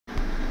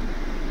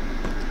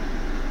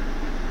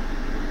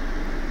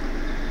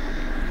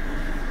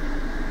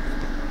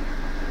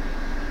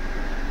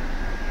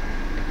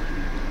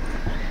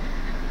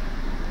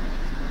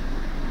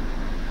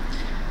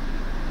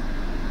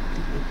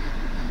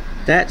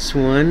That's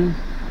one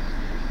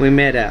we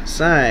met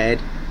outside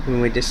when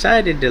we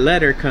decided to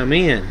let her come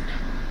in.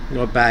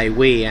 Well, by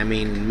we, I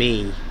mean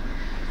me.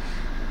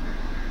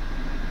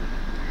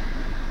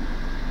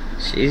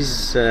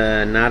 She's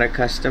not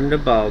accustomed to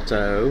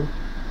Balto.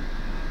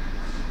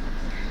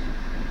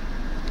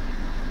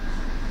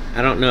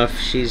 I don't know if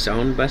she's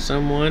owned by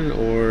someone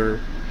or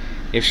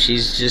if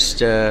she's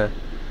just a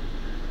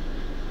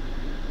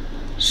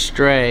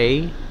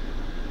stray.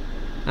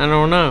 I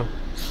don't know.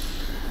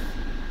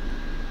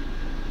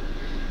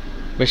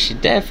 But she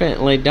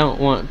definitely don't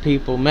want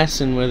people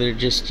messing with her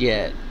just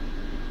yet.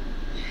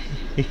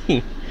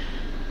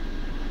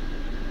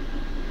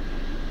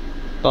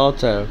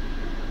 Balto,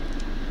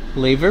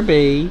 leave her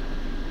be.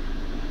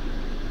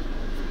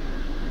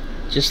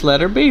 Just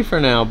let her be for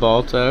now,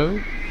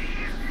 Balto.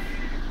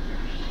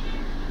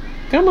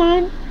 Come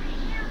on.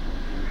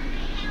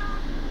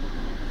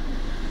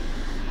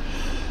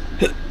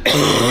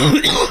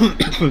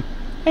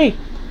 Hey,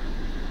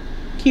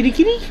 kitty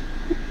kitty.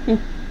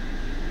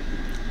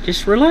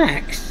 Just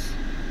relax.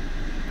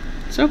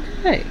 It's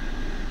okay.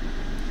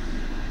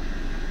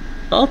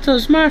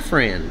 Balto's my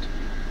friend.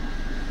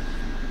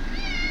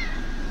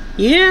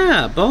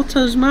 Yeah,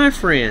 Balto's my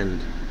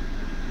friend.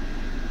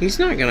 He's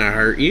not gonna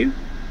hurt you.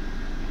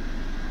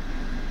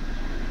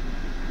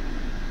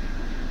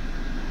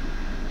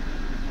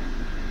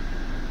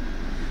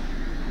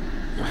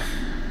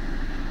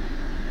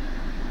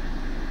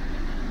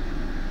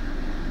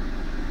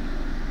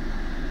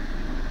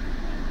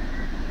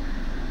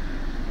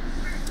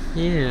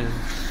 Yeah.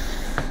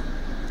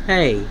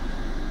 Hey,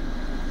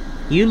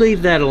 you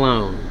leave that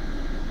alone.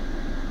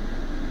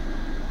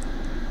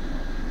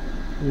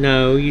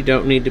 No, you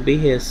don't need to be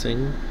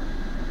hissing.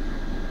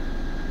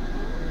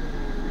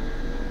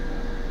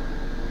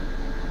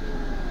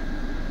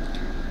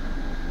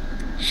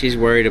 She's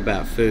worried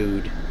about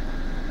food.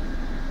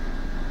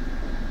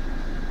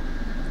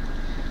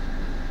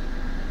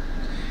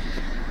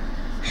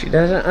 She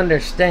doesn't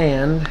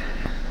understand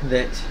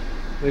that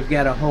we've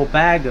got a whole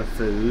bag of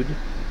food.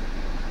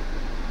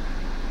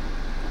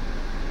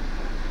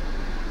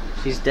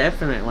 She's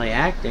definitely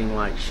acting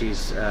like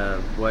she's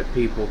what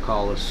people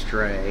call a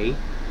stray,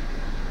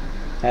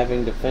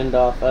 having to fend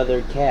off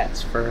other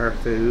cats for her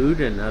food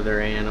and other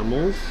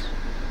animals.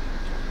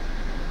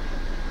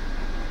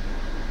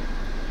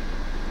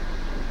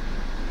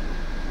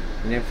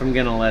 And if I'm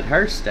gonna let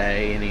her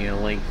stay any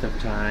length of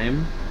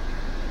time,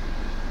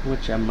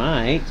 which I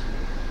might,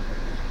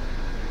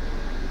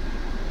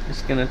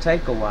 it's gonna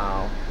take a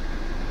while.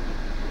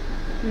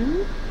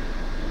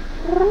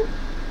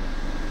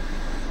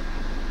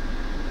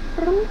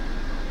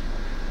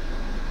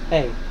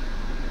 Hey,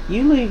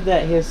 you leave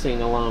that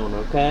hissing alone,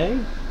 okay?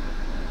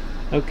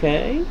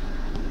 Okay?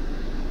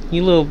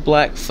 You little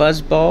black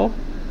fuzzball.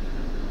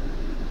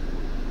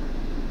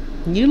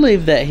 You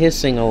leave that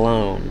hissing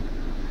alone.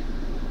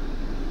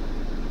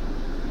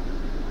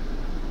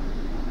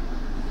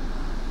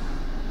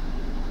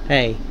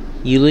 Hey,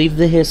 you leave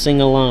the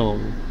hissing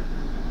alone.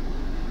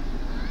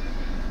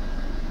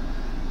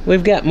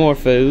 We've got more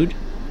food.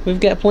 We've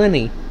got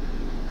plenty.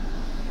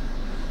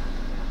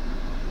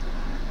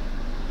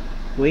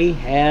 We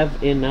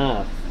have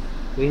enough.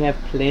 We have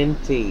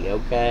plenty,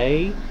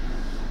 okay?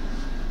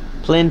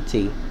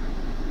 Plenty.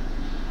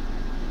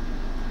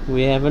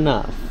 We have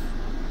enough.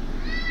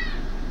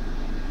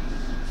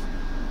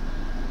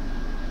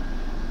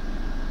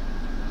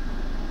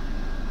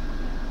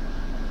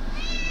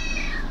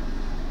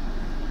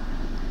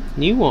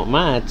 You want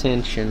my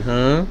attention,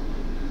 huh?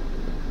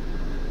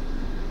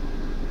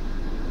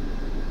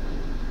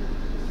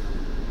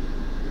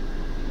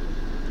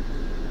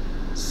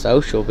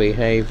 Social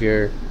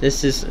behavior.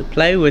 This is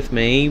play with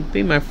me,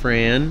 be my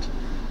friend.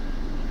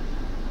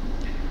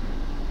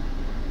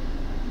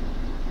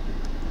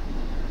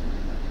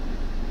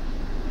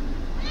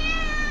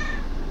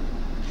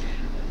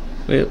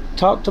 Well,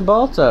 talk to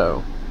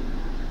Balto.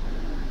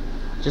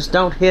 Just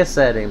don't hiss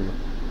at him.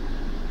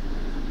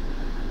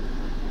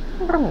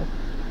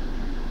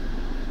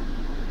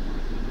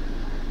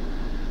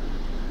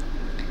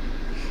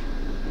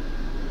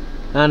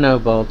 I know,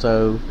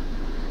 Balto.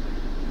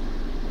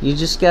 You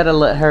just gotta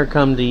let her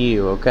come to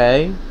you,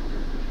 okay?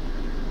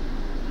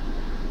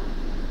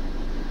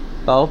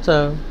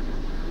 Balto.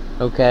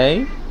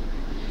 Okay?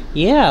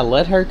 Yeah,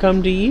 let her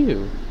come to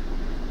you.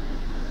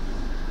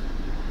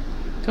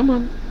 Come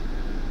on.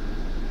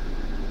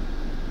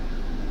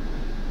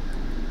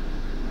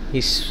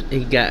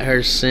 He got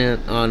her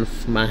scent on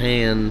my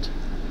hand.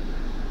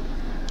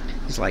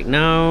 He's like,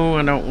 no,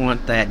 I don't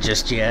want that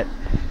just yet.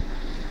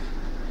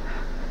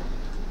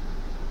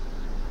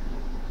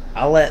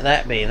 I'll let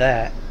that be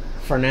that.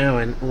 For now,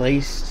 at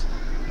least.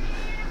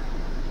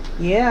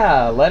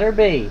 Yeah, let her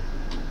be.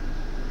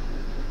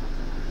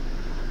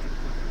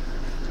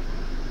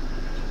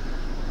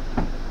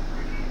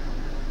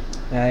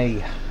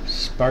 Hey,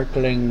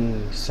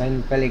 sparkling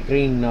San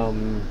Pellegrino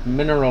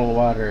mineral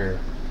water.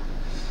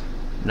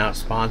 Not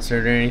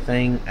sponsored or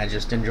anything, I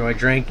just enjoy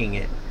drinking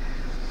it.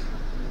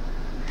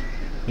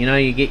 You know,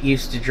 you get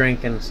used to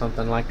drinking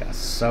something like a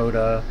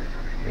soda.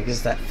 It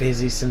gives that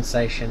fizzy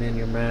sensation in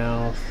your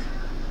mouth.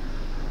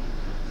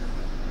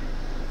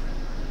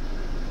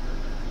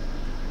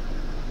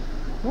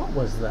 What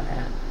was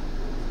that?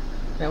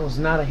 That was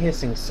not a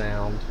hissing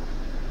sound.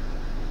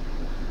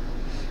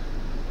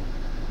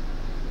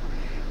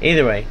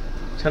 Either way,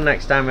 till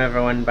next time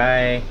everyone,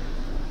 bye.